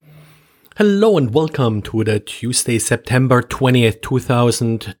Hello and welcome to the Tuesday, September 20th,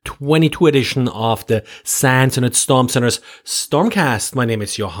 2022 edition of the SANS and Storm Center's StormCast. My name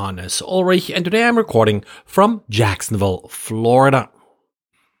is Johannes Ulrich and today I'm recording from Jacksonville, Florida.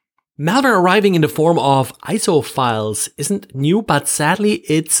 Malware arriving in the form of ISO files isn't new, but sadly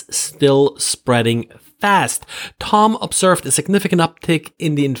it's still spreading fast. Tom observed a significant uptick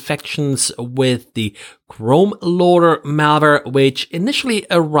in the infections with the Chrome loader malware, which initially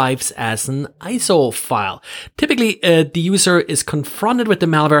arrives as an ISO file. Typically, the user is confronted with the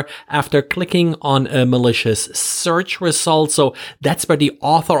malware after clicking on a malicious search result. So that's where the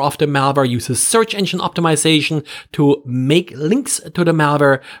author of the malware uses search engine optimization to make links to the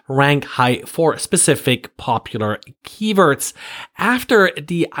malware rank high for specific popular keywords. After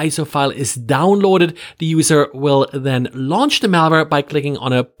the ISO file is downloaded, the user will then launch the malware by clicking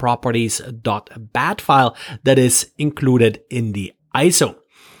on a properties.bat file that is included in the ISO.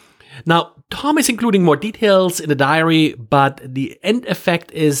 Now, Tom is including more details in the diary, but the end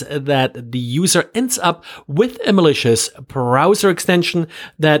effect is that the user ends up with a malicious browser extension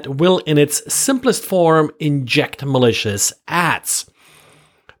that will, in its simplest form, inject malicious ads.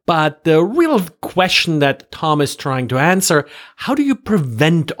 But the real question that Tom is trying to answer, how do you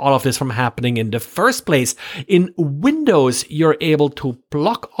prevent all of this from happening in the first place? In Windows, you're able to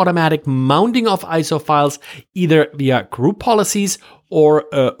block automatic mounting of ISO files either via group policies or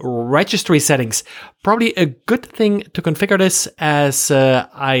registry settings. Probably a good thing to configure this, as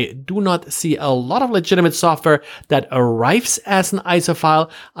I do not see a lot of legitimate software that arrives as an ISO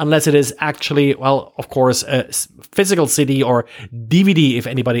file unless it is actually, well, of course, a physical CD or DVD if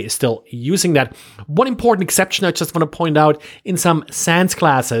anybody is still using that. One important exception I just want to point out, in some SANS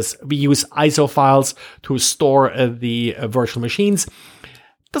classes, we use ISO files to store the virtual machines.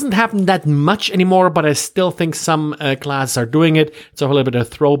 Doesn't happen that much anymore, but I still think some classes are doing it. It's a little bit of a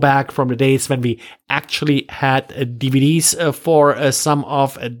throwback from the days when we actually had DVDs for some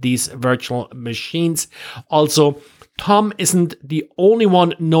of these virtual machines. Also, Tom isn't the only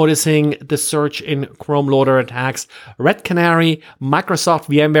one noticing the surge in Chrome loader attacks. Red Canary, Microsoft,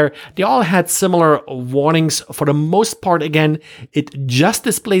 VMware, they all had similar warnings. For the most part, again, it just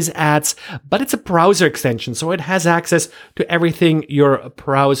displays ads, but it's a browser extension, so it has access to everything your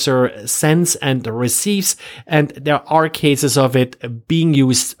browser sends and receives. And there are cases of it being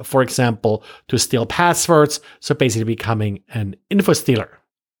used, for example, to steal passwords, so basically becoming an info stealer.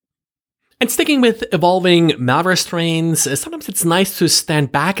 And sticking with evolving malware strains, sometimes it's nice to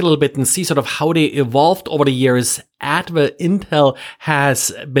stand back a little bit and see sort of how they evolved over the years. Adva Intel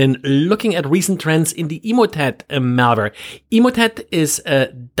has been looking at recent trends in the Emotet malware. Emotet is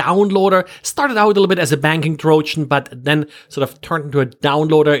a downloader, started out a little bit as a banking Trojan, but then sort of turned into a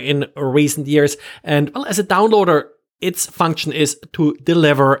downloader in recent years. And well, as a downloader, its function is to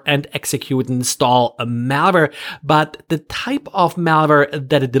deliver and execute and install a malware, but the type of malware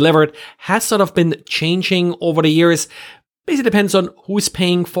that it delivered has sort of been changing over the years. Basically depends on who's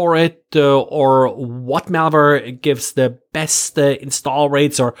paying for it or what malware gives the best install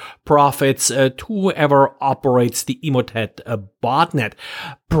rates or profits to whoever operates the Emotet botnet.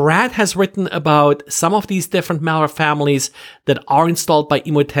 Brad has written about some of these different malware families that are installed by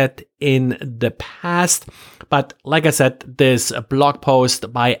Emotet in the past. But like I said, this blog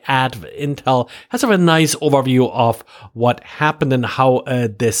post by Adva Intel has a nice overview of what happened and how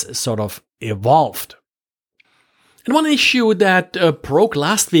this sort of evolved. And one issue that broke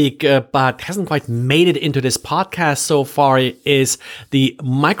last week but hasn't quite made it into this podcast so far is the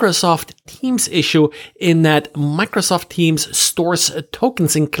Microsoft Teams issue, in that Microsoft Teams stores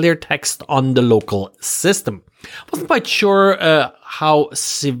tokens in clear text on the local system. I wasn't quite sure how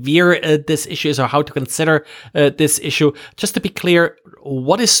severe this issue is or how to consider this issue. Just to be clear,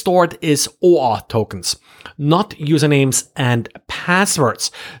 what is stored is OAuth tokens, not usernames and passwords.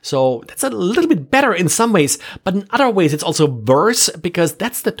 So that's a little bit better in some ways, but in other ways it's also worse, because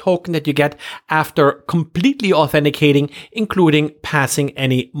that's the token that you get after completely authenticating, including passing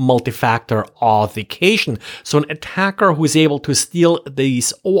any multi-factor authentication. So an attacker who is able to steal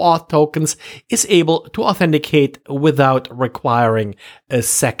these OAuth tokens is able to authenticate without requiring a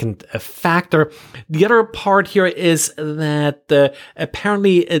second factor. The other part here is that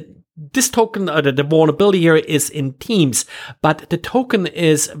apparently this token, the vulnerability here is in Teams, but the token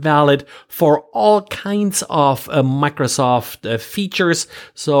is valid for all kinds of Microsoft features.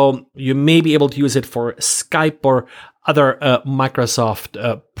 So you may be able to use it for Skype or other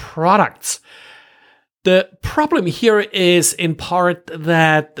Microsoft products. The problem here is in part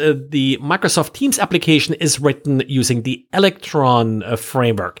that the Microsoft Teams application is written using the Electron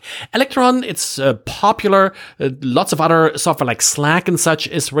framework. Electron, it's popular. Lots of other software like Slack and such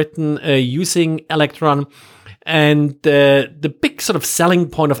is written using Electron. And the big sort of selling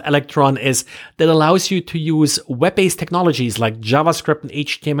point of Electron is that it allows you to use web-based technologies like JavaScript and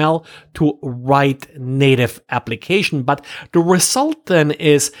HTML to write native application. But the result then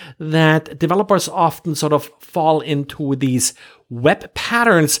is that developers often sort of fall into these web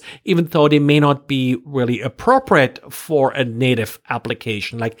patterns, even though they may not be really appropriate for a native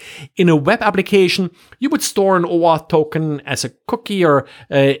application. Like in a web application, you would store an OAuth token as a cookie or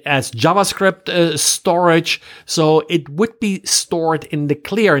as JavaScript storage. So it would be stored in the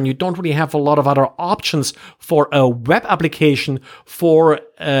clear, and you don't really have a lot of other options for a web application. For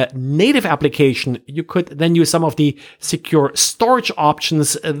a native application, you could then use some of the secure storage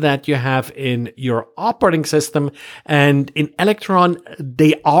options that you have in your operating system. And in Electron,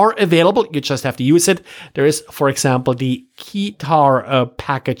 they are available. You just have to use it. There is, for example, the Keytar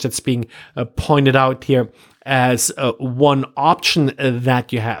package that's being pointed out here as one option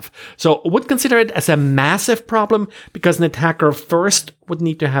that you have. So I would consider it as a massive problem because an attacker first would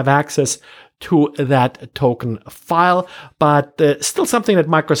need to have access to that token file, but still something that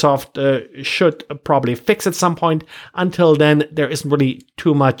Microsoft should probably fix at some point. Until then, there isn't really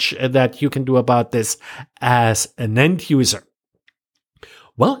too much that you can do about this as an end user.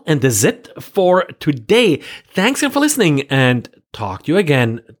 Well, and that's it for today. Thanks again for listening, and talk to you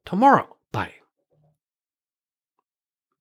again tomorrow. Bye.